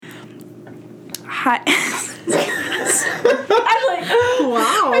Hi. I'm like,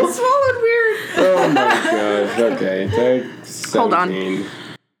 wow. I swallowed weird. Oh my gosh. Okay. Take 17. Hold on.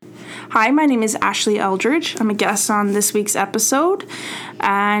 Hi, my name is Ashley Eldridge. I'm a guest on this week's episode,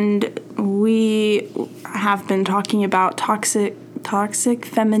 and we have been talking about toxic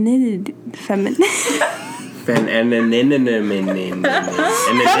femininity. Femininity. Listen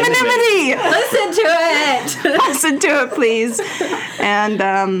to it. Listen to it, please.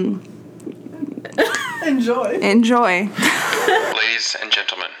 And Enjoy. Ladies and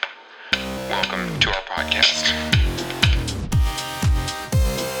gentlemen, welcome to our podcast.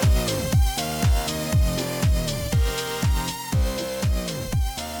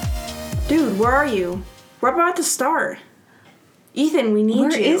 Dude, where are you? We're about to start. Ethan, we need you.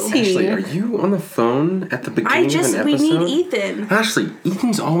 Where is he? Ashley, are you on the phone at the beginning of an episode? We need Ethan. Ashley,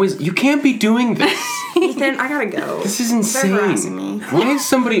 Ethan's always... You can't be doing this. Ethan, I gotta go. This is They're harassing insane. me. Why is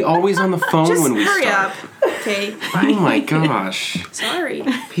somebody always on the phone Just when we hurry start? up. Okay, Oh bye. my gosh. Sorry.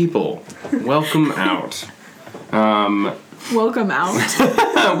 People, welcome out. Welcome out.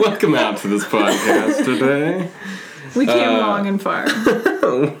 Welcome out to this podcast today. We came long and far.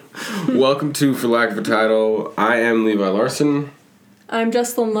 Welcome to For Lack of a Title. I am Levi Larson. I'm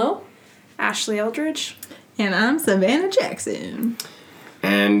Jesslyn Lowe. Ashley Eldridge. And I'm Savannah Jackson.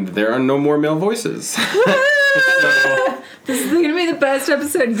 And there are no more male voices. This is going to be the best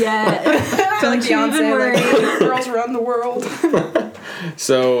episode yet. Don't you even worry. Girls around the world.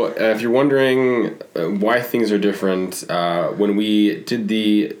 So, if you're wondering why things are different, when we did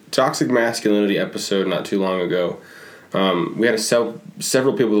the toxic masculinity episode not too long ago, we had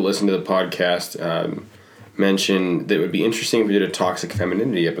several people that listened to the podcast mention that it would be interesting if we did a toxic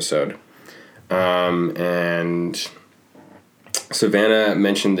femininity episode. And Savannah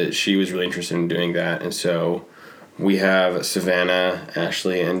mentioned that she was really interested in doing that, and so we have Savannah,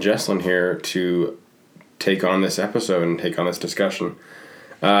 Ashley, and Jesslyn here to take on this episode and take on this discussion.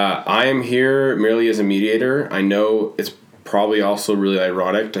 I am here merely as a mediator. I know it's probably also really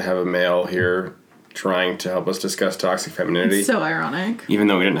ironic to have a male here trying to help us discuss toxic femininity. It's so ironic. Even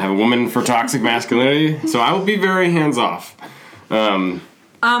though we didn't have a woman for toxic masculinity. So I will be very hands-off. I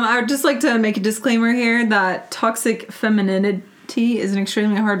would just like to make a disclaimer here that toxic femininity is an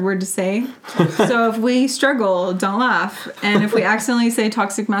extremely hard word to say. So if we struggle, don't laugh. And if we accidentally say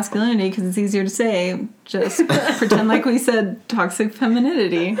toxic masculinity because it's easier to say, just pretend like we said toxic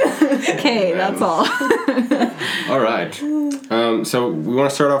femininity. Okay, that's all. All right. So we want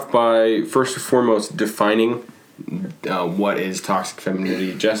to start off by, first and foremost, defining what is toxic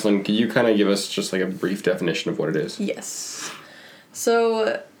femininity. Jesslyn, could you kind of give us just like a brief definition of what it is? Yes.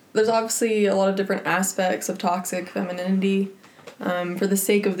 So there's obviously a lot of different aspects of toxic femininity. For the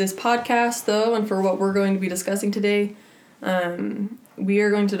sake of this podcast, though, and for what we're going to be discussing today, we are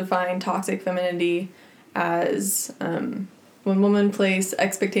going to define toxic femininity as when women place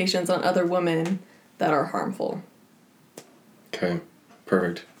expectations on other women that are harmful. Okay,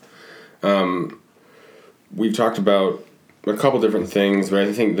 perfect. We've talked about a couple different things, but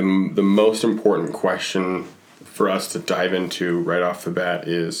I think the most important question for us to dive into right off the bat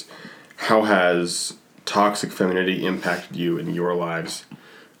is, how has toxic femininity impacted you in your lives?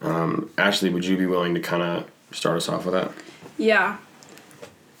 Ashley, would you be willing to kind of start us off with that? Yeah.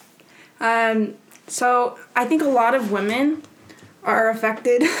 So I think a lot of women are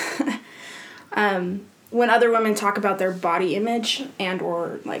affected when other women talk about their body image and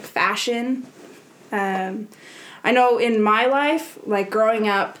or like fashion. I know in my life, like growing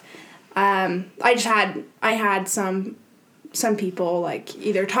up, I had some people like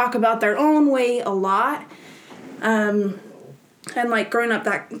either talk about their own weight a lot, and like growing up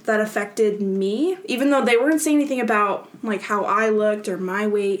that affected me, even though they weren't saying anything about like how I looked or my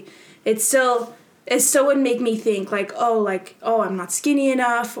weight. It still would make me think like, oh, I'm not skinny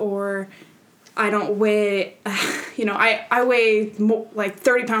enough, or I don't weigh, I weigh like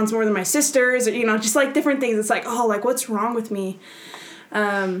 30 pounds more than my sisters, or, just like different things. It's like, oh, like what's wrong with me?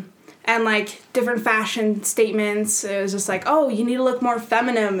 And like different fashion statements. It was just like, oh, you need to look more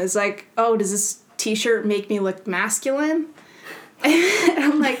feminine. It's like, oh, does this t-shirt make me look masculine? And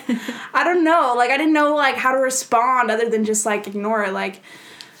I'm like, I don't know. Like, I didn't know like how to respond other than just like ignore it. Like,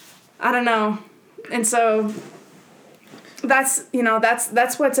 I don't know. And so that's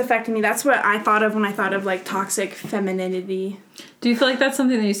what's affecting me. That's what I thought of when I thought of like toxic femininity. Do you feel like that's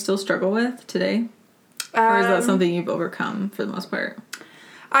something that you still struggle with today? Or is that something you've overcome for the most part?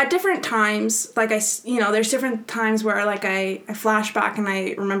 At different times, like there's different times where like I flash back and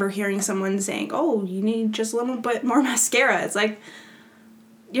I remember hearing someone saying, oh, you need just a little bit more mascara. It's like,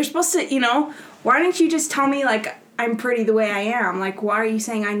 you're supposed to, why didn't you just tell me like I'm pretty the way I am. Like, why are you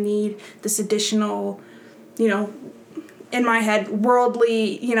saying I need this additional, you know, in my head,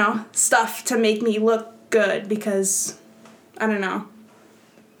 worldly, you know, stuff to make me look good? Because, I don't know.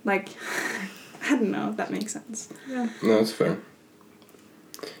 Like, I don't know if that makes sense. Yeah. No, that's fair.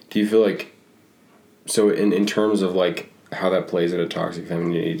 Do you feel like, so in terms of like how that plays into toxic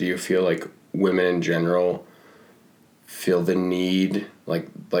femininity, do you feel like women in general feel the need, like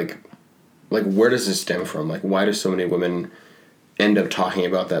where does this stem from? Like, why do so many women end up talking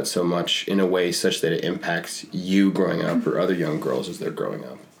about that so much in a way such that it impacts you growing up or other young girls as they're growing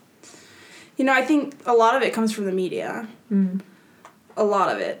up? You know, I think a lot of it comes from the media. Mm. A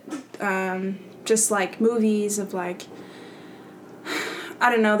lot of it. Just like movies of like,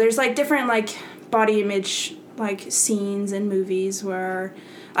 I don't know, there's like different like body image like scenes in movies where,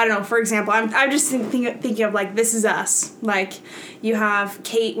 I don't know, for example, I'm just thinking of like This Is Us. Like, you have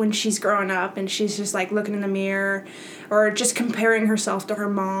Kate when she's growing up and she's just like looking in the mirror or just comparing herself to her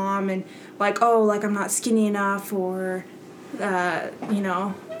mom and like, oh, like I'm not skinny enough or, you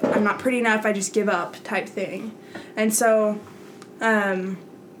know, I'm not pretty enough, I just give up type thing. And so, and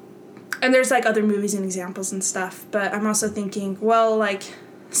there's like other movies and examples and stuff, but I'm also thinking, well, like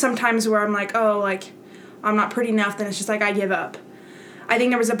sometimes where I'm like, oh, like I'm not pretty enough, then it's just like I give up. I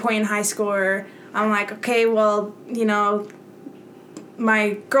think there was a point in high school where I'm like, okay, well, you know,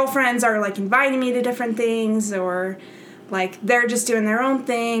 my girlfriends are like inviting me to different things or like they're just doing their own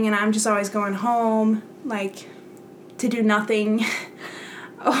thing and I'm just always going home like to do nothing.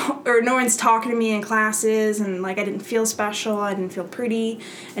 Or no one's talking to me in classes and like I didn't feel special, I didn't feel pretty.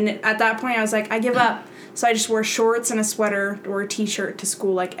 And at that point I was like, I give up. So I just wore shorts and a sweater or a t-shirt to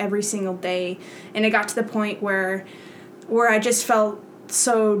school like every single day. And it got to the point where I just felt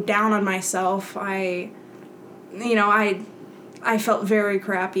so down on myself. I felt very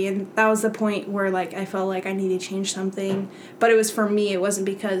crappy, and that was the point where like I felt like I needed to change something. But it was for me, it wasn't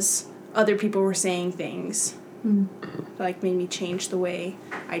because other people were saying things like made me change the way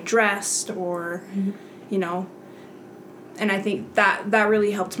I dressed or you know. And I think that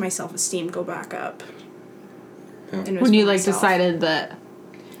really helped my self-esteem go back up. Yeah. When you like decided that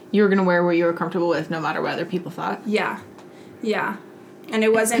you were gonna wear what you were comfortable with no matter what other people thought. Yeah. And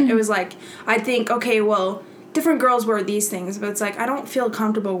it wasn't, it was like, I think, okay, well, different girls wear these things, but it's like, I don't feel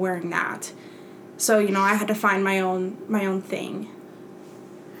comfortable wearing that. So, you know, I had to find my own thing.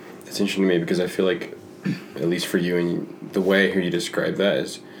 It's interesting to me because I feel like, at least for you and the way I hear you describe that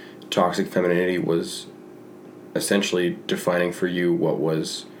is toxic femininity was essentially defining for you what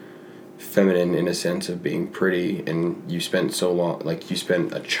was feminine in a sense of being pretty, and you spent so long, like you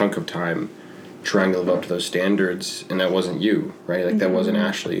spent a chunk of time trying to live up to those standards, and that wasn't you, right? Like that wasn't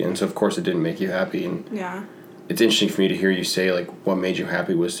Ashley, and so of course it didn't make you happy. And yeah, it's interesting for me to hear you say like what made you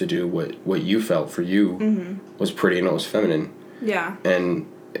happy was to do what you felt for you was pretty and it was feminine. Yeah, and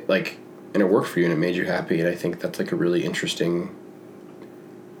like and it worked for you and it made you happy, and I think that's like a really interesting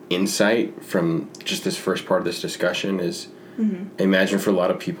insight from just this first part of this discussion is I imagine for a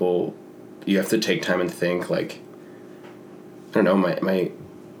lot of people you have to take time and think like, I don't know, my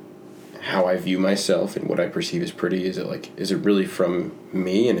how I view myself and what I perceive as pretty, is it really from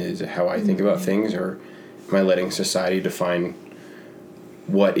me and is it how I think about things, or am I letting society define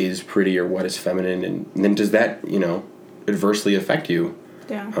what is pretty or what is feminine, and then does that, you know, adversely affect you?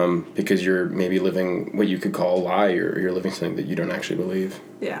 Yeah. Because you're maybe living what you could call a lie, or you're living something that you don't actually believe.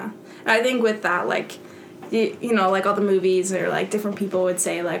 Yeah. I think with that, like, you know, like all the movies or like different people would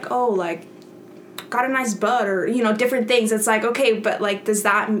say like, oh, like, got a nice butt, or, you know, different things. It's like, okay, but like, does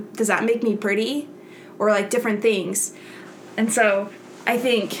that make me pretty, or like different things? And so I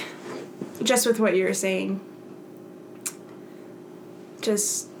think just with what you were saying,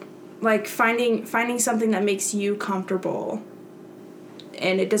 just like finding something that makes you comfortable,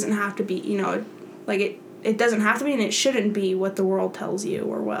 and it doesn't have to be, you know, like it doesn't have to be, and it shouldn't be what the world tells you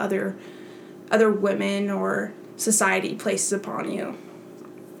or what other women or society places upon you.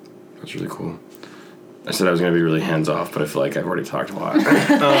 That's really cool. I said I was going to be really hands-off, but I feel like I've already talked a lot.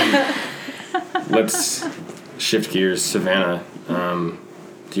 Let's shift gears. Savannah,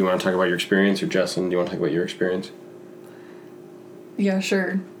 do you want to talk about your experience, or Jessalyn, do you want to talk about your experience? Yeah,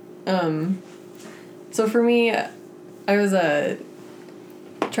 sure. So for me, I was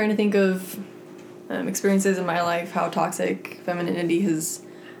trying to think of experiences in my life, how toxic femininity has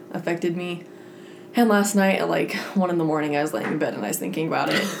affected me. And last night at like 1 a.m, I was laying in bed and I was thinking about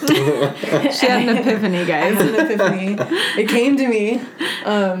it. She had an epiphany, guys. I had an epiphany. It came to me.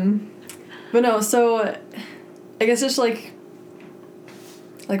 But no, so I guess just like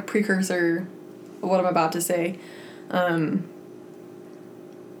precursor of what I'm about to say.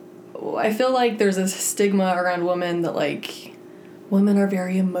 I feel like there's a stigma around women that, like, women are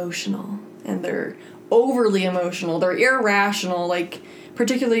very emotional, and they're overly emotional, they're irrational, like,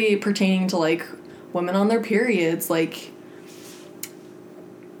 particularly pertaining to, like, women on their periods, like,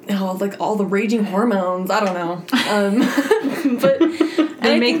 like, all the raging hormones, I don't know. But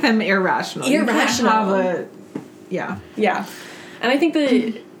They make them irrational. Irrational. Yeah. Yeah. And I think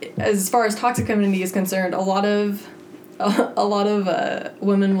that as far as toxic femininity is concerned, a lot of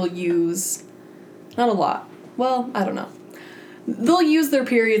women will use, not a lot, well, I don't know. They'll use their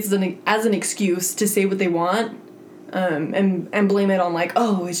periods as an excuse to say what they want, and blame it on, like,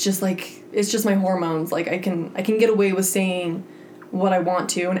 oh, it's just my hormones. Like, I can get away with saying what I want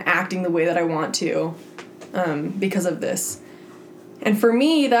to and acting the way that I want to, because of this. And for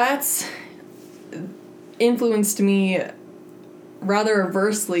me, that's influenced me rather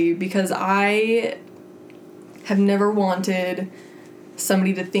aversely, because I have never wanted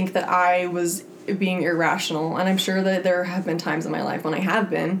somebody to think that I was being irrational, and I'm sure that there have been times in my life when I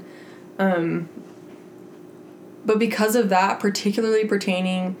have been. But because of that, particularly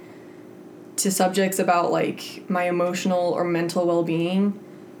pertaining to subjects about, like, my emotional or mental well-being,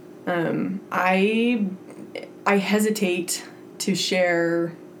 I hesitate to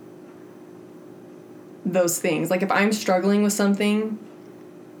share those things. Like, if I'm struggling with something,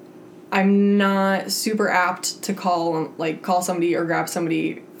 I'm not super apt to call somebody or grab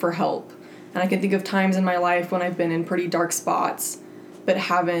somebody for help. And I can think of times in my life when I've been in pretty dark spots, but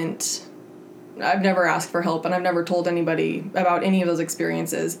I've never asked for help, and I've never told anybody about any of those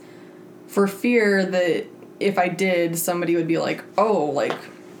experiences, for fear that if I did, somebody would be like, oh, like,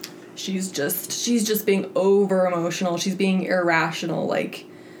 she's just being over emotional, she's being irrational, like,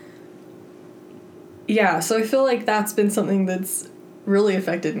 yeah. So I feel like that's been something that's really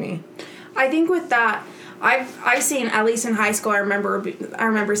affected me. I think with that, I've seen, at least in high school, I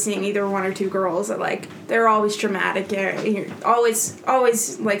remember seeing either one or two girls that, like, they're always dramatic, you're always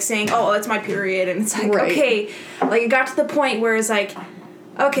like saying, oh, it's my period, and it's like, right. Okay, like, it got to the point where it's like,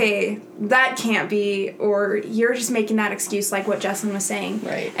 okay, that can't be, or you're just making that excuse, like what Jesslyn was saying.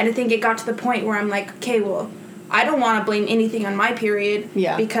 Right. And I think it got to the point where I'm like, okay, well, I don't want to blame anything on my period,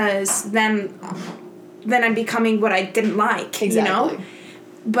 yeah, because then I'm becoming what I didn't like, exactly. You know?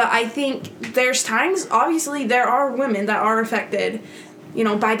 But I think there's times, obviously, there are women that are affected, you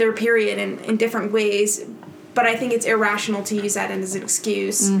know, by their period in different ways. But I think it's irrational to use that as an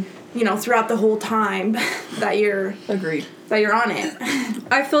excuse, you know, throughout the whole time that you're... Agreed. That you're on it.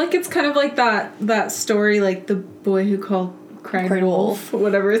 I feel like it's kind of like that story, like The Boy Who Cried Wolf,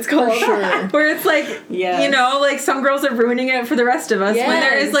 whatever it's called. For sure. Where it's like, yes. You know, like, some girls are ruining it for the rest of us. Yes. When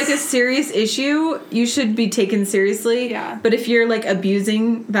there is, like, a serious issue, you should be taken seriously. Yeah. But if you're, like,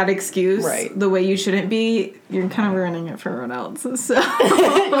 abusing that excuse right. the way you shouldn't be, you're kind of ruining it for everyone else. So.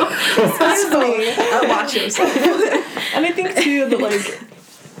 Watch yourself. And I think, too, that, like...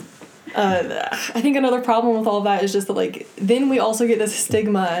 I think another problem with all of that is just that, like, then we also get this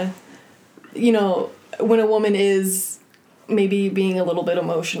stigma, you know, when a woman is maybe being a little bit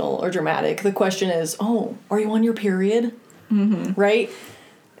emotional or dramatic. The question is, oh, are you on your period? Mm-hmm. Right?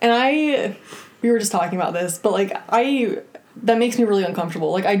 And we were just talking about this, but, like, that makes me really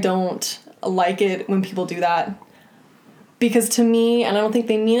uncomfortable. Like, I don't like it when people do that. Because to me, and I don't think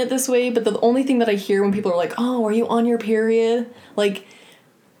they mean it this way, but the only thing that I hear when people are like, oh, are you on your period? Like...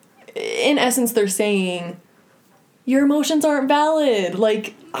 in essence, they're saying, your emotions aren't valid.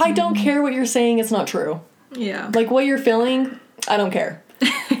 Like, I don't care what you're saying. It's not true. Yeah. Like, what you're feeling, I don't care.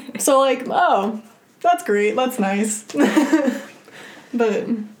 So, like, oh, that's great. That's nice. But,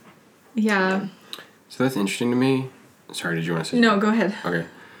 yeah. So that's interesting to me. Sorry, did you want to say No, something? go ahead. Okay.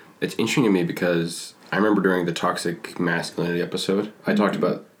 It's interesting to me because I remember during the toxic masculinity episode, I talked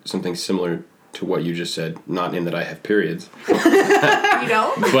about something similar to what you just said, not in that I have periods. You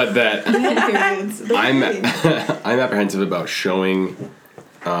know? But that periods. I'm apprehensive about showing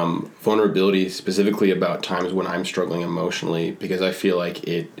vulnerability, specifically about times when I'm struggling emotionally, because I feel like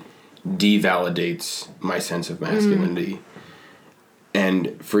it devalidates my sense of masculinity.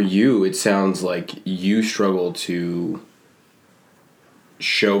 And for you, it sounds like you struggle to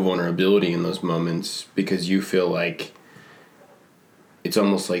show vulnerability in those moments because you feel like it's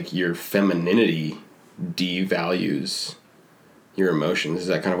almost like your femininity devalues your emotions. Is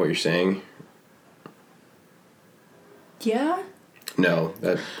that kind of what you're saying? yeah. No,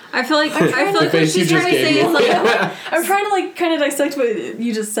 that... I feel like what face you she's trying just to say gave is, me. like... I'm trying to, like, kind of dissect what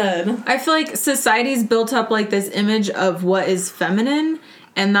you just said. I feel like society's built up, like, this image of what is feminine,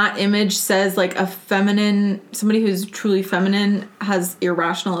 And that image says like a feminine, somebody who's truly feminine has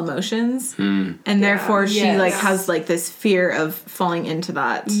irrational emotions. And therefore she like has like this fear of falling into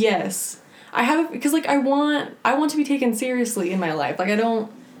that. Yes. I have, because like I want to be taken seriously in my life. Like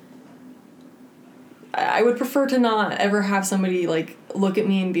I would prefer to not ever have somebody like look at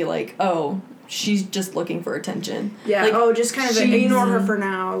me and be like, oh, she's just looking for attention. Yeah. Like, Just kind of ignore her for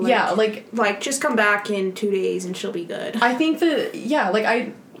now. Like, yeah. Like just come back in 2 days and she'll be good. I think that, yeah,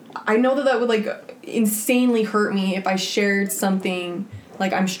 like I know that would like insanely hurt me if I shared something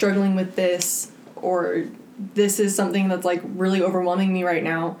like I'm struggling with this, or this is something that's like really overwhelming me right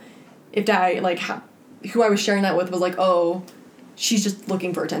now. If I like who I was sharing that with was like, oh, she's just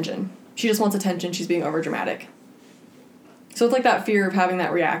looking for attention. She just wants attention. She's being overdramatic. So it's like that fear of having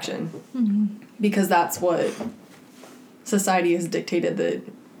that reaction, because that's what society has dictated that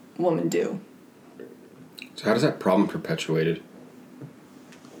women do. So how does that problem perpetuated?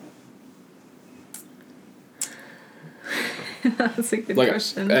 That's a good Like,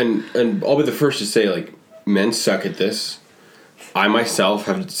 question. and I'll be the first to say, like, men suck at this. I myself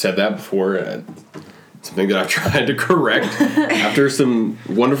have said that before. Something that I've tried to correct after some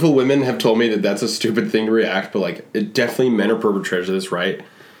wonderful women have told me that that's a stupid thing to react, but like it definitely men are perpetrators of this, right?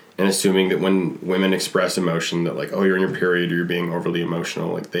 And assuming that when women express emotion that like, oh, you're in your period or you're being overly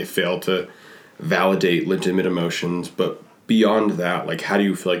emotional, like they fail to validate legitimate emotions. But beyond that, like how do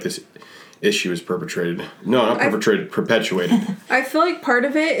you feel like this issue is perpetrated? No, not perpetrated, perpetuated. I feel like part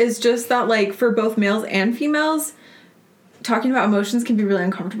of it is just that like for both males and females, talking about emotions can be really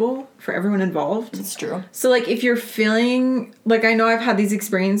uncomfortable for everyone involved. It's true. So, like, if you're feeling... Like, I know I've had these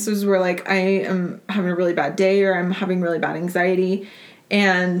experiences where, like, I am having a really bad day or I'm having really bad anxiety.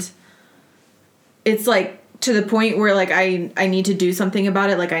 And it's, like, to the point where, like, I need to do something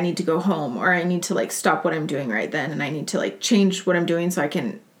about it. Like, I need to go home or I need to, like, stop what I'm doing right then. And I need to, like, change what I'm doing so I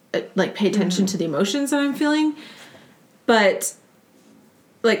can, like, pay attention to the emotions that I'm feeling. But...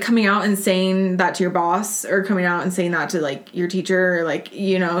 like coming out and saying that to your boss or coming out and saying that to like your teacher or like,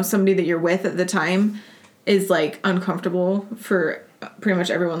 you know, somebody that you're with at the time is like uncomfortable for pretty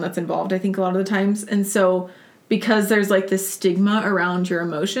much everyone that's involved, I think a lot of the times. And so because there's like this stigma around your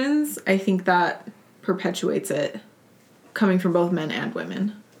emotions, I think that perpetuates it coming from both men and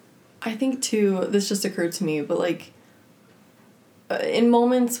women. I think too, this just occurred to me, but like in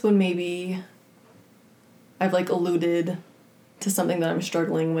moments when maybe I've like alluded to something that I'm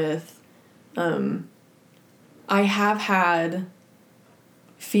struggling with, I have had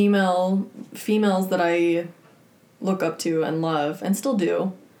females that I look up to and love and still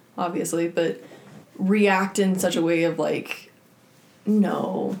do, obviously, but react in such a way of like,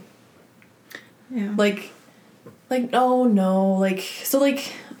 no. Yeah. Like no, like, so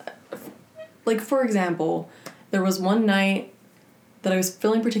like for example, there was one night that I was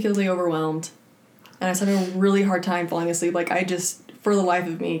feeling particularly overwhelmed and I was having a really hard time falling asleep. Like, I just, for the life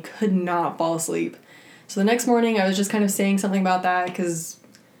of me, could not fall asleep. So the next morning, I was just kind of saying something about that because,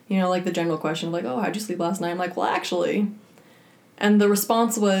 you know, like the general question of like, oh, how'd you sleep last night? I'm like, well, actually. And the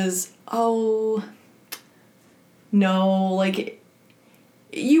response was, oh, no, like,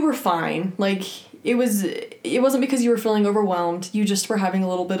 you were fine. Like, it wasn't because you were feeling overwhelmed. You just were having a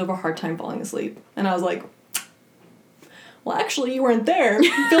little bit of a hard time falling asleep. And I was like, well, actually, you weren't there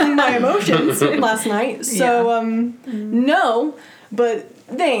feeling my emotions last night. So, no, but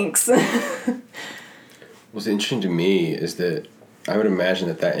thanks. What's interesting to me is that I would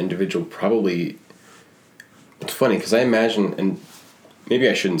imagine that individual probably... It's funny, because I imagine, and maybe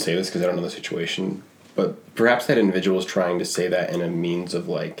I shouldn't say this because I don't know the situation, but perhaps that individual is trying to say that in a means of,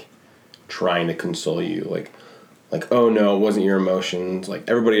 like, trying to console you. Like, oh no, it wasn't your emotions. Like,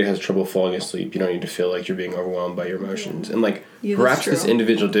 everybody has trouble falling asleep. You don't need to feel like you're being overwhelmed by your emotions. And, like, perhaps this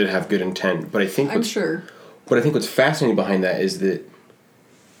individual did have good intent, but I think... I'm sure. But I think what's fascinating behind that is that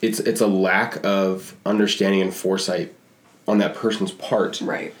it's a lack of understanding and foresight on that person's part.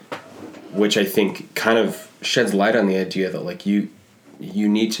 Right. Which I think kind of sheds light on the idea that, like, you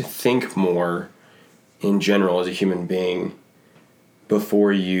need to think more in general as a human being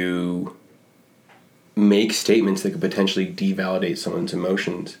before you make statements that could potentially devalidate someone's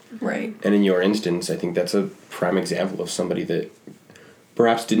emotions. Right. And in your instance, I think that's a prime example of somebody that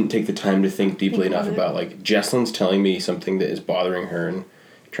perhaps didn't take the time to think deeply enough about, like, Jesslyn's telling me something that is bothering her and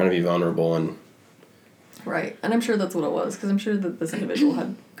trying to be vulnerable and... Right. And I'm sure that's what it was, because I'm sure that this individual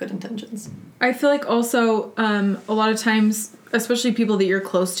had good intentions. I feel like also a lot of times, especially people that you're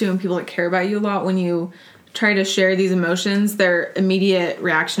close to and people that care about you a lot, when you try to share these emotions, their immediate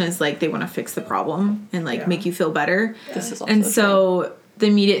reaction is like they want to fix the problem and like make you feel better. This is also and so the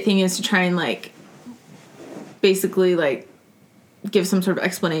immediate thing is to try and like basically like give some sort of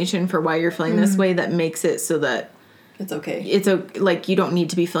explanation for why you're feeling this way that makes it so that It's okay. like you don't need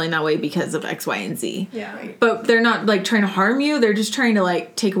to be feeling that way because of X, Y, and Z. Yeah. Right. But they're not like trying to harm you. They're just trying to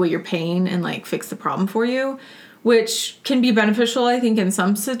like take away your pain and like fix the problem for you, which can be beneficial, I think, in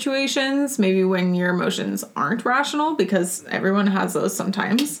some situations. Maybe when your emotions aren't rational, because everyone has those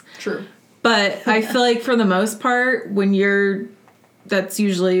sometimes. True. But I feel like for the most part, that's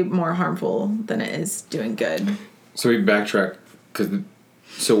usually more harmful than it is doing good. So we backtrack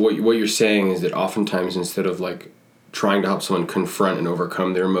so what you're saying is that oftentimes instead of like trying to help someone confront and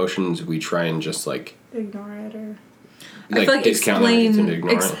overcome their emotions, we try and just like Ignore it or... I feel like discount it and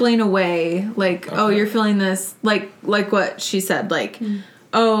ignore it. explain away, like, oh, Okay. you're feeling this, like what she said, like,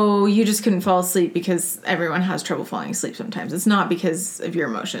 oh, you just couldn't fall asleep because everyone has trouble falling asleep sometimes. It's not because of your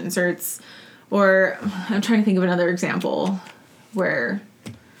emotions, or I'm trying to think of another example where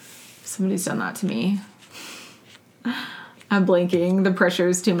somebody's done that to me. I'm blanking. The pressure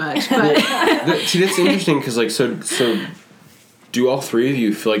is too much, but See, that's interesting because like so do all three of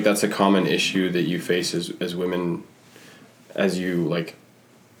you feel like that's a common issue that you face as women, as you like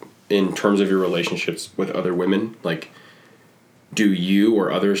in terms of your relationships with other women? Like, do you or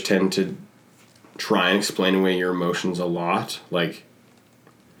others tend to try and explain away your emotions a lot? Like,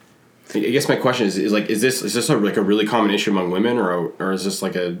 I guess my question is this a really common issue among women, or is this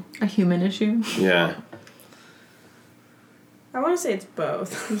like a human issue. yeah? I want to say it's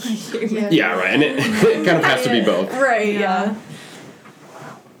both. Yeah, right. And it kind of has to be both. Right, yeah.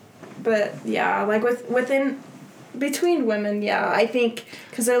 But yeah, like between women, yeah, I think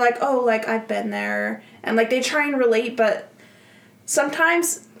because they're like, oh, like I've been there, and like they try and relate, but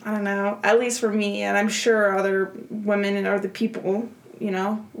sometimes I don't know. At least for me, and I'm sure other women and other people,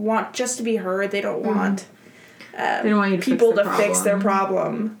 want just to be heard. They don't want. They don't want you to people fix to fix their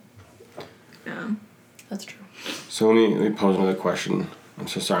problem. Yeah. That's true. So let me pose another question. I'm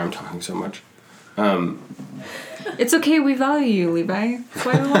so sorry I'm talking so much. It's okay, we value you, Levi. That's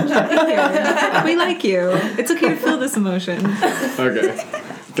why we want you to be here. We like you. It's okay to feel this emotion. Okay.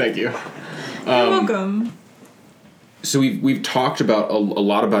 Thank you. You're welcome. So we've talked about a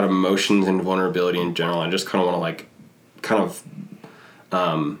lot about emotions and vulnerability in general. I just kind of want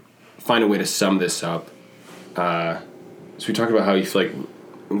to find a way to sum this up. So we talked about how you feel like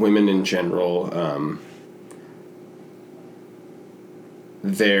women in general,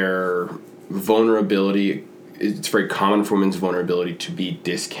 their vulnerability, it's very common for women's vulnerability to be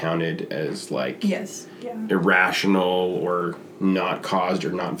discounted as like Yes. Yeah. irrational or not caused or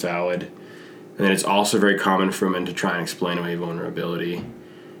not valid. And then it's also very common for women to try and explain away vulnerability,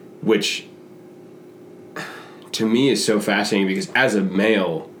 which to me is so fascinating because as a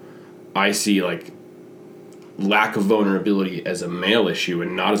male, I see like lack of vulnerability as a male issue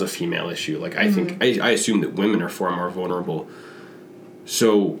and not as a female issue. Like I think I assume that women are far more vulnerable.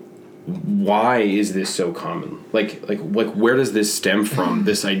 So why is this so common? Like where does this stem from?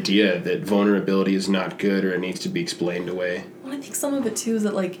 This idea that vulnerability is not good or it needs to be explained away. Well, I think some of it too is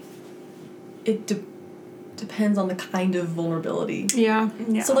that like it depends on the kind of vulnerability. Yeah.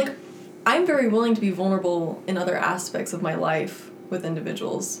 So like I'm very willing to be vulnerable in other aspects of my life with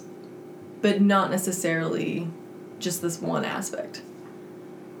individuals, but not necessarily just this one aspect.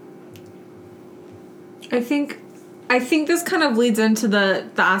 I think this kind of leads into the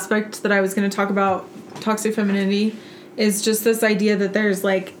aspect that I was going to talk about, toxic femininity, is just this idea that there's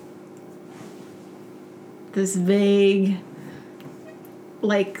like this vague,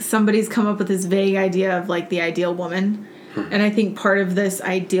 like somebody's come up with this vague idea of like the ideal woman. And I think part of this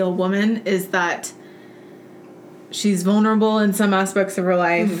ideal woman is that she's vulnerable in some aspects of her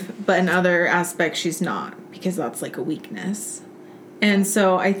life, but in other aspects she's not, because that's like a weakness. And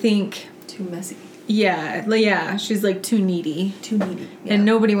so I think Too messy. Yeah, she's like too needy. Too needy. Yeah. And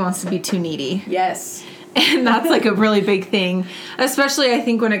nobody wants to be too needy. Yes. And that's like a really big thing. Especially I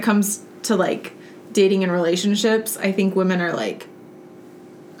think when it comes to like dating and relationships, I think women are like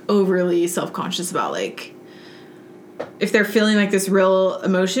overly self-conscious about like if they're feeling like this real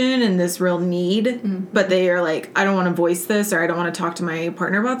emotion and this real need, but they are like, I don't want to voice this or I don't want to talk to my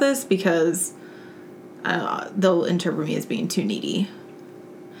partner about this because they'll interpret me as being too needy.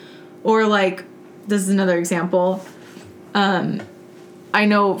 Or like, this is another example. I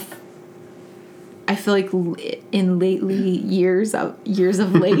know. I feel like in years of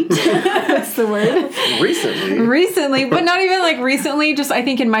late. That's the word. Recently, but not even like recently. Just I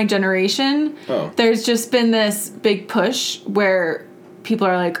think in my generation, there's just been this big push where people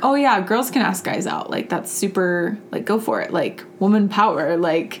are like, "Oh yeah, girls can ask guys out. Like that's super. Like go for it. Like woman power.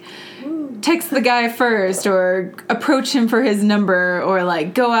 Like." text the guy first or approach him for his number or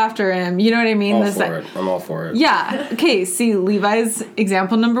like go after him. You know what I mean? I'm all for it. Yeah. Okay. See, Levi's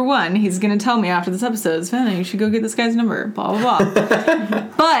example number 1. He's gonna tell me after this episode, Savannah, you should go get this guy's number. Blah blah blah.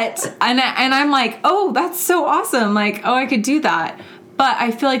 But and I'm like, oh, that's so awesome. Like, oh, I could do that. But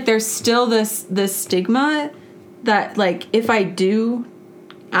I feel like there's still this stigma that like if I do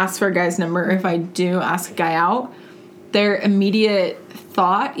ask for a guy's number, if I do ask a guy out, their immediate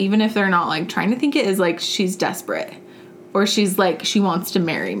thought, even if they're not like trying to think it, is like she's desperate or she's like she wants to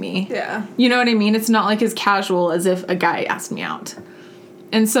marry me. Yeah. You know what I mean? It's not like as casual as if a guy asked me out.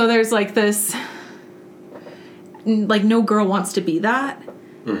 And so there's like this like no girl wants to be that.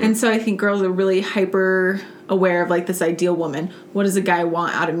 Mm-hmm. And so I think girls are really hyper aware of like this ideal woman. What does a guy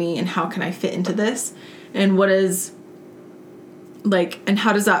want out of me and how can I fit into this? And what is like and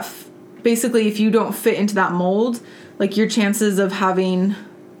how does that basically if you don't fit into that mold, like your chances of having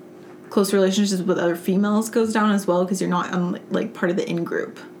close relationships with other females goes down as well because you're not like part of the in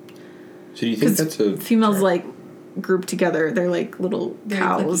group. So do you think that's a females like group together? They're like little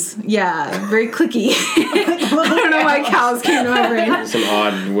cows. Yeah, very cliquey. I don't know why cows came to my brain. Some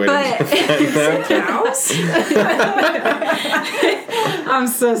odd way to define that. Cows? I'm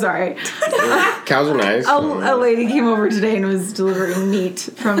so sorry. Cows are nice. A lady came over today and was delivering meat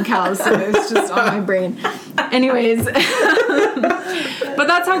from cows, so it was just on my brain. Anyways, but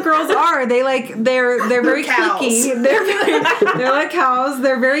that's how girls are. They like they're very cliquey. They're like cows.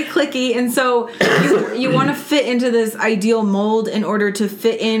 They're very cliquey, and so you want to fit into this ideal mold in order to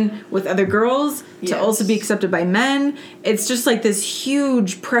fit in with other girls, to also be accepted by men. It's just like this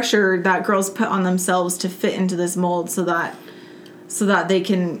huge pressure that girls put on themselves to fit into this mold so that they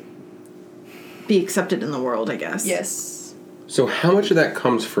can be accepted in the world, I guess. Yes. So how much of that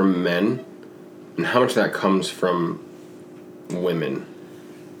comes from men and how much of that comes from women?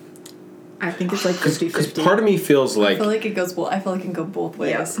 I think it's like 50-50. Because part of me feels like... I feel like it can go both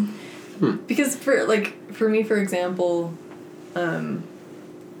ways. Yeah. Because for me, for example,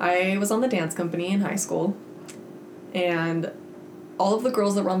 I was on the dance company in high school, and all of the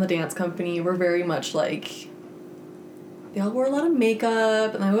girls that were on the dance company were very much like, they all wore a lot of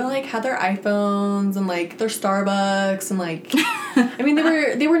makeup, and they would like had their iPhones and like their Starbucks and like, I mean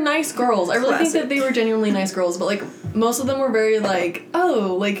they were nice girls. I really think that they were genuinely nice girls, but like most of them were very like,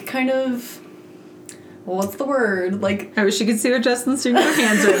 oh, like kind of, what's the word? Like, I wish you could see what Justin's doing with her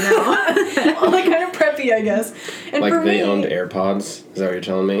hands right now. like kind of preppy, I guess. And like for they me, owned AirPods? Is that what you're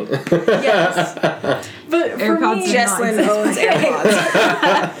telling me? Yes. But for AirPods me, Jesslyn owns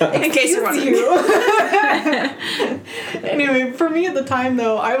AirPods. In case you're wondering. Anyway, for me at the time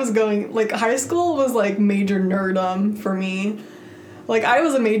though, I was going like high school was like major nerdum for me. Like I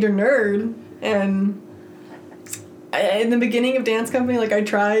was a major nerd, and in the beginning of dance company, like I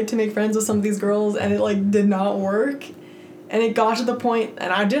tried to make friends with some of these girls, and it like did not work. And it got to the point,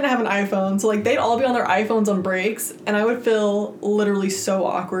 and I didn't have an iPhone, so like they'd all be on their iPhones on breaks, and I would feel literally so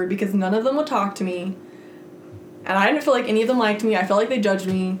awkward because none of them would talk to me, and I didn't feel like any of them liked me. I felt like they judged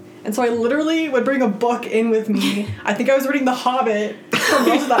me, and so I literally would bring a book in with me. I think I was reading The Hobbit for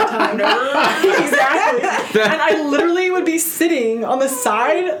most of that time. Exactly. And I literally would be sitting on the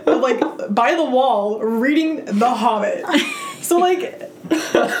side of like by the wall reading The Hobbit. So like.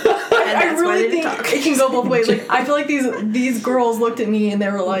 I really think it can go both ways. Like I feel like these girls looked at me and they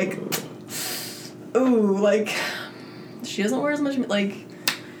were like, "Ooh, like she doesn't wear as much like,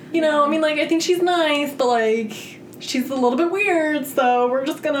 you know. I mean, like I think she's nice, but like she's a little bit weird. So we're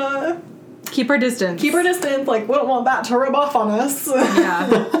just gonna keep our distance. Like we don't want that to rub off on us." Yeah.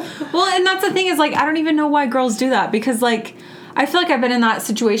 Well, and that's the thing is like I don't even know why girls do that because like. I feel like I've been in that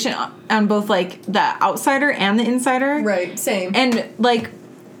situation on both, like, the outsider and the insider. Right, same. And, like,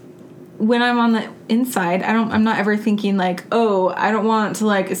 when I'm on the inside, I'm not ever thinking, like, oh, I don't want to,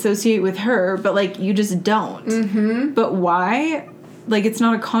 like, associate with her, but, like, you just don't. Mm-hmm. But why? Like, it's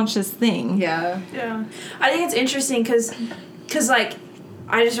not a conscious thing. Yeah. Yeah. I think it's interesting because, like,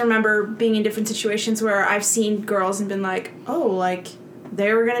 I just remember being in different situations where I've seen girls and been like, oh, like...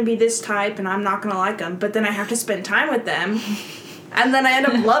 they were going to be this type and I'm not going to like them, but then I have to spend time with them and then I end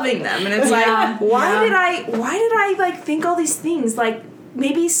up loving them, and it's like, why did I like think all these things? Like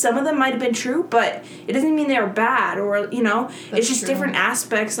maybe some of them might have been true, but it doesn't mean they were bad, or you know, it's just different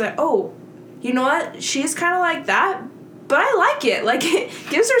aspects that, oh, you know what, she's kind of like that, but I like it. Like, it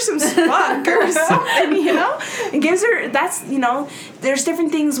gives her some spunk or something, you know? It gives her, that's, you know, there's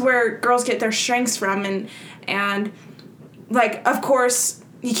different things where girls get their strengths from, and like, of course,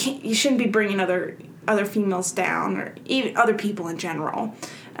 you shouldn't be bringing other females down, or even other people in general.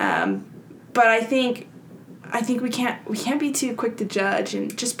 But I think I think we can't be too quick to judge,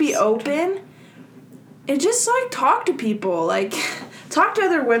 and just be open and just like talk to people, like talk to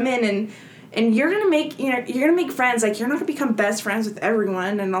other women, and you're gonna make friends. Like, you're not gonna become best friends with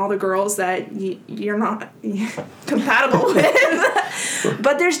everyone and all the girls that you're not compatible with.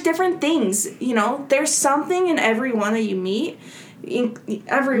 But there's different things, there's something in every one that you meet,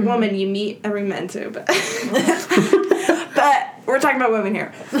 every woman you meet, every man too, but but we're talking about women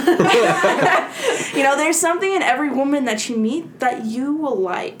here. There's something in every woman that you meet that you will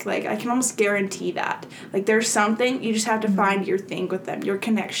like. Like, I can almost guarantee that. Like, there's something, you just have to find your thing with them, your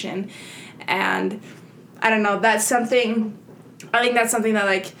connection. And I don't know, I think that's something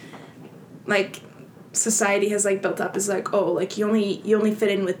that like society has like built up, is like, oh, like you only fit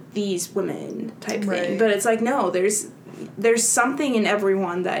in with these women type thing. But it's like, no, there's something in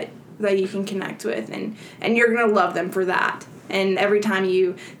everyone that you can connect with, and you're gonna love them for that. And every time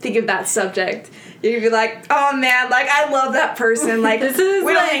you think of that subject, you're gonna be like, oh man, like I love that person. Like, we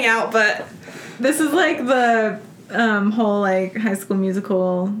don't hang out, but this is like the whole like High School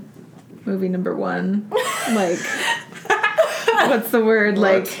Musical movie number 1. Like, what's the word? What?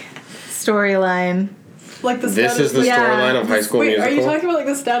 Like, storyline. Like the this is the storyline of High School Musical? Are you talking about like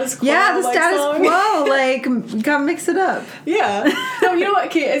the status quo? Yeah, the status song? quo. Like, you gotta mix it up. Yeah. No, you know what?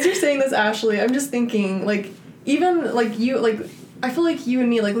 Okay, as you're saying this, Ashley, I'm just thinking, like, even like you, like, I feel like you and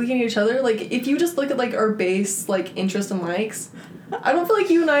me, like, looking at each other, like, if you just look at like our base, like, interest and likes, I don't feel like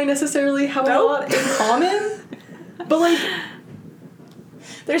you and I necessarily have a lot in common. But like,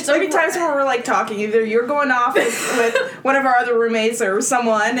 there's so many times where we're like talking, either you're going off with one of our other roommates or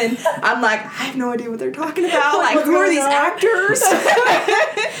someone, and I'm like, I have no idea what they're talking about. Like, who are these actors?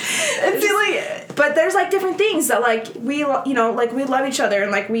 It's silly. But there's like different things that like we like we love each other,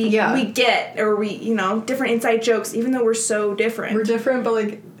 and like we get, or we different inside jokes, even though we're so different. We're different, but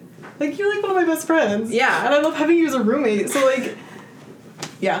like you're like one of my best friends. Yeah. And I love having you as a roommate. So like,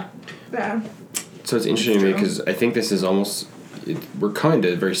 yeah. So it's interesting to me because I think this is almost. We're coming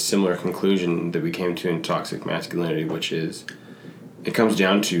to a very similar conclusion that we came to in Toxic Masculinity, which is it comes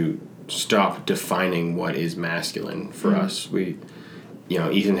down to stop defining what is masculine for us. We,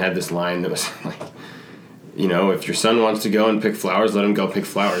 Ethan had this line that was like, if your son wants to go and pick flowers, let him go pick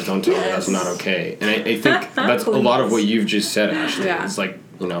flowers. Don't tell him that's not okay. And I think that's a lot of what you've just said, Ashley. Yeah. It's like,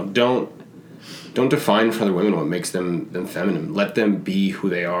 don't define for other women what makes them feminine. Let them be who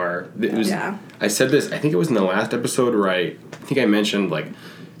they are. I said this, I think it was in the last episode where I think I mentioned, like,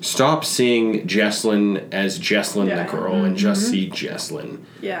 stop seeing Jesslyn as Jesslyn the girl and just see Jesslyn.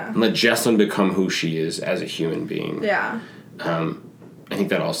 Yeah. And let Jesslyn become who she is as a human being. Yeah. I think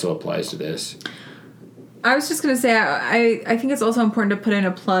that also applies to this. I was just going to say, I think it's also important to put in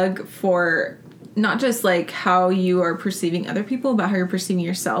a plug for not just, like, how you are perceiving other people, but how you're perceiving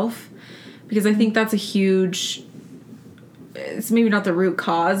yourself. Because I think that's a huge... It's maybe not the root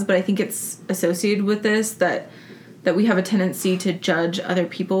cause, but I think it's associated with this, that we have a tendency to judge other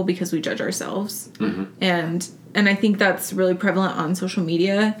people because we judge ourselves. Mm-hmm. And I think that's really prevalent on social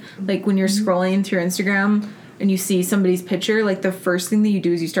media. Like, when you're scrolling through Instagram and you see somebody's picture, like, the first thing that you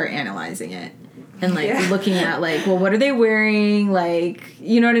do is you start analyzing it. And, like, looking at, like, well, what are they wearing? Like,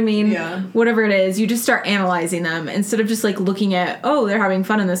 you know what I mean? Yeah. Whatever it is, you just start analyzing them instead of just, like, looking at, oh, they're having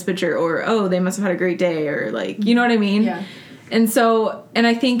fun in this picture, or, oh, they must have had a great day, or, like, you know what I mean? Yeah. And so, and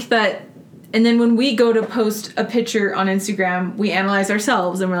I think that, and then when we go to post a picture on Instagram, we analyze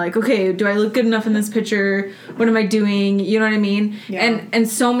ourselves, and we're like, okay, do I look good enough in this picture? What am I doing? You know what I mean? Yeah. And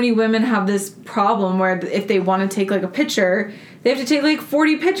so many women have this problem where if they want to take, like, a picture, they have to take, like,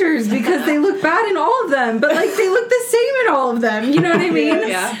 40 pictures because they look bad in all of them, but, like, they look the same in all of them. You know what I mean?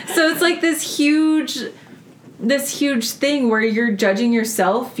 Yeah. So it's like this huge thing where you're judging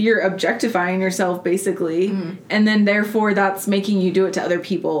yourself, you're objectifying yourself, basically, and then therefore that's making you do it to other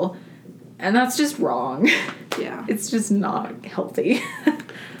people. And that's just wrong. Yeah. It's just not healthy.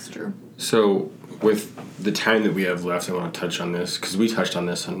 It's true. So, with the time that we have left, I want to touch on this, because we touched on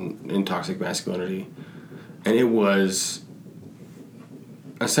this in Toxic Masculinity, and it was...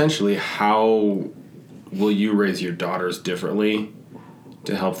 essentially, how will you raise your daughters differently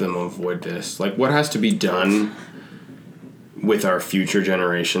to help them avoid this? Like, what has to be done with our future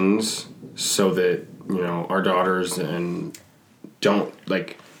generations so that, our daughters don't,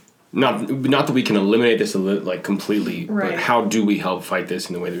 like, not that we can eliminate this, like, completely, right. But how do we help fight this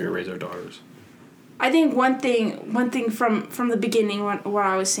in the way that we raise our daughters? I think one thing from the beginning, what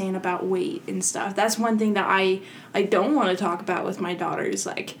I was saying about weight and stuff, that's one thing that I don't want to talk about with my daughters.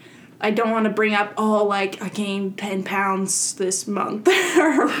 Like, I don't want to bring up, oh, like, I gained 10 pounds this month.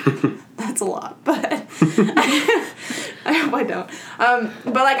 That's a lot, but I hope I don't.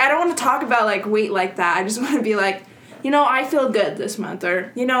 But, like, I don't want to talk about, like, weight like that. I just want to be like, you know, I feel good this month,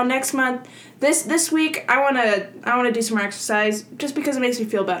 or, you know, next month, this week, I want to do some more exercise just because it makes me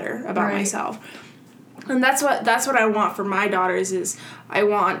feel better about myself. And that's what I want for my daughters is I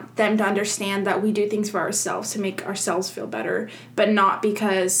want them to understand that we do things for ourselves to make ourselves feel better, but not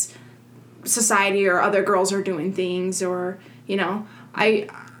because society or other girls are doing things, or, you know, I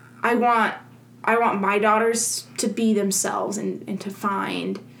want my daughters to be themselves and to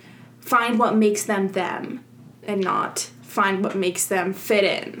find what makes them them and not find what makes them fit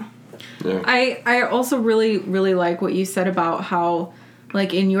in. Yeah. I also really, really like what you said about how,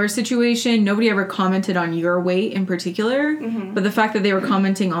 like, in your situation, nobody ever commented on your weight in particular, but the fact that they were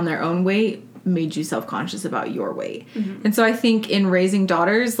commenting on their own weight made you self-conscious about your weight. And so I think in raising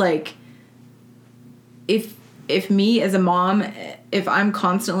daughters, like, if me as a mom, if I'm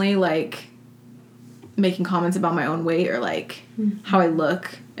constantly, like, making comments about my own weight or, like, how I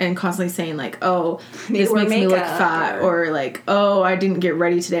look, and constantly saying, like, oh, this makes me look fat, or like, oh, I didn't get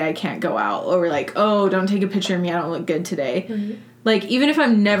ready today, I can't go out, or like, oh, don't take a picture of me, I don't look good today. Like, even if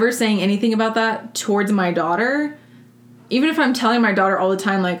I'm never saying anything about that towards my daughter, even if I'm telling my daughter all the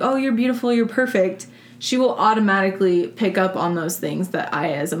time, like, oh, you're beautiful, you're perfect, she will automatically pick up on those things that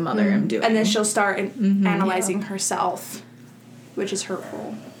I, as a mother, am doing. And then she'll start analyzing herself, which is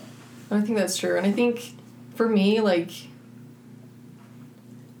hurtful. I think that's true. And I think, for me, like,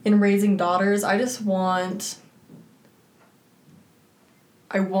 in raising daughters, I want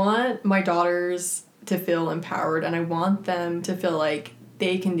my daughters to feel empowered, and I want them to feel like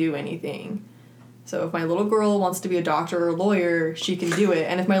they can do anything. So if my little girl wants to be a doctor or a lawyer, she can do it.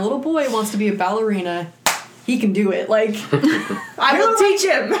 And if my little boy wants to be a ballerina, he can do it. Like, I will teach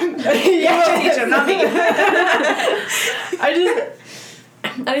him. Yeah, I will teach him, not me.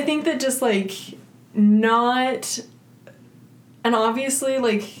 I think that just, like, not... And obviously,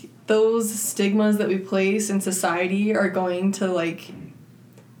 like, those stigmas that we place in society are going to, like,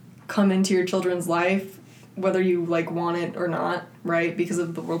 come into your children's life, whether you, like, want it or not, right? Because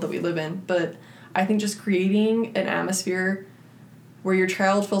of the world that we live in. But I think just creating an atmosphere where your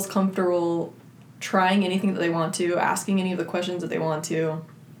child feels comfortable trying anything that they want to, asking any of the questions that they want to,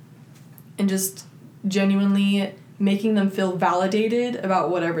 and just genuinely making them feel validated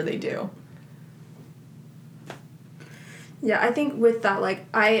about whatever they do. Yeah, I think with that, like,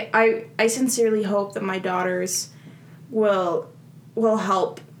 I sincerely hope that my daughters will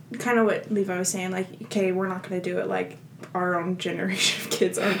help, kind of what Levi was saying, like, okay, we're not going to do it, like, our own generation of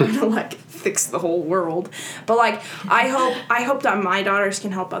kids aren't going to, like, fix the whole world. But, like, I hope that my daughters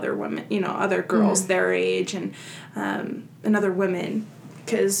can help other women, you know, other girls their age and other women,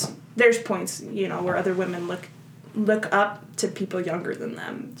 because there's points, you know, where other women look up to people younger than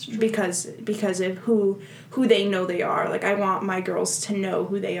them because of who they know they are. Like, I want my girls to know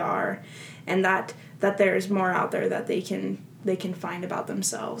who they are, and that there's more out there that they can find about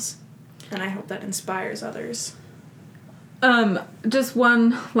themselves, and I hope that inspires others. Just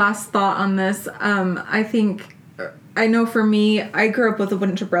one last thought on this. I know for me, I grew up with a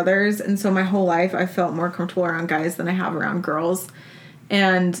bunch of brothers, and so my whole life I felt more comfortable around guys than I have around girls.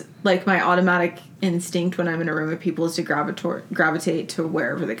 And, like, my automatic instinct when I'm in a room of people is to gravitate to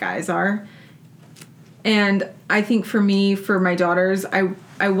wherever the guys are. And I think for me, for my daughters,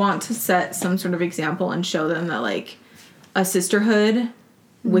 I want to set some sort of example and show them that, like, a sisterhood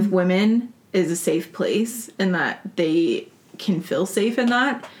with women is a safe place and that they can feel safe in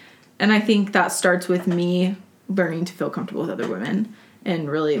that. And I think that starts with me learning to feel comfortable with other women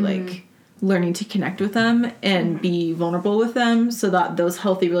and really, like, learning to connect with them and be vulnerable with them so that those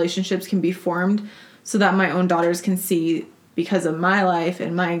healthy relationships can be formed, so that my own daughters can see, because of my life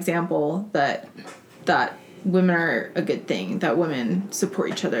and my example, that women are a good thing, that women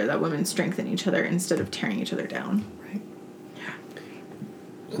support each other, that women strengthen each other instead of tearing each other down. Right. Yeah.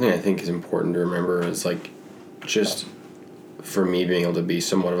 Something I think is important to remember is, like, just for me being able to be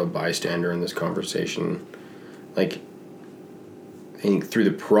somewhat of a bystander in this conversation, like, I think through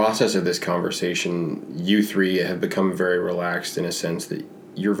the process of this conversation, you three have become very relaxed in a sense that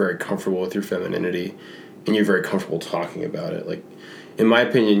you're very comfortable with your femininity and you're very comfortable talking about it. Like, in my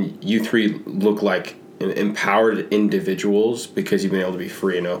opinion, you three look like empowered individuals because you've been able to be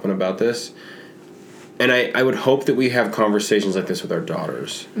free and open about this. And I would hope that we have conversations like this with our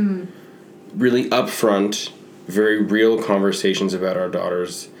daughters. Really upfront, very real conversations about our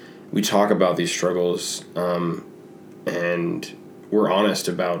daughters. We talk about these struggles, and we're honest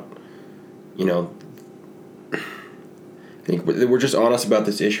about, you know, I think we're just honest about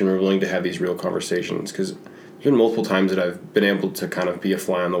this issue and we're willing to have these real conversations, because there's been multiple times that I've been able to kind of be a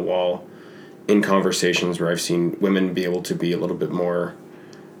fly on the wall in conversations where I've seen women be able to be a little bit more,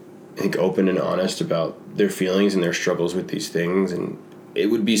 I think, open and honest about their feelings and their struggles with these things. And it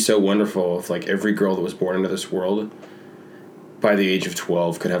would be so wonderful if, like, every girl that was born into this world by the age of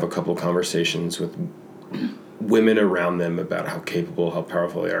 12 could have a couple conversations with women around them about how capable, how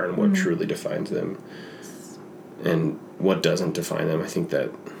powerful they are, and what truly defines them and what doesn't define them. I think that,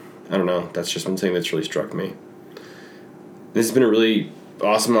 I don't know, that's just one thing that's really struck me. This has been a really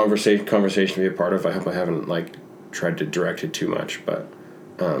awesome conversation to be a part of. I hope I haven't, like, tried to direct it too much, but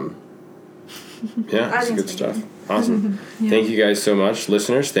yeah, it's good stuff. Awesome. Yeah. Thank you guys so much.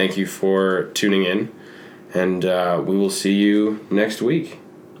 Listeners, thank you for tuning in, and we will see you next week.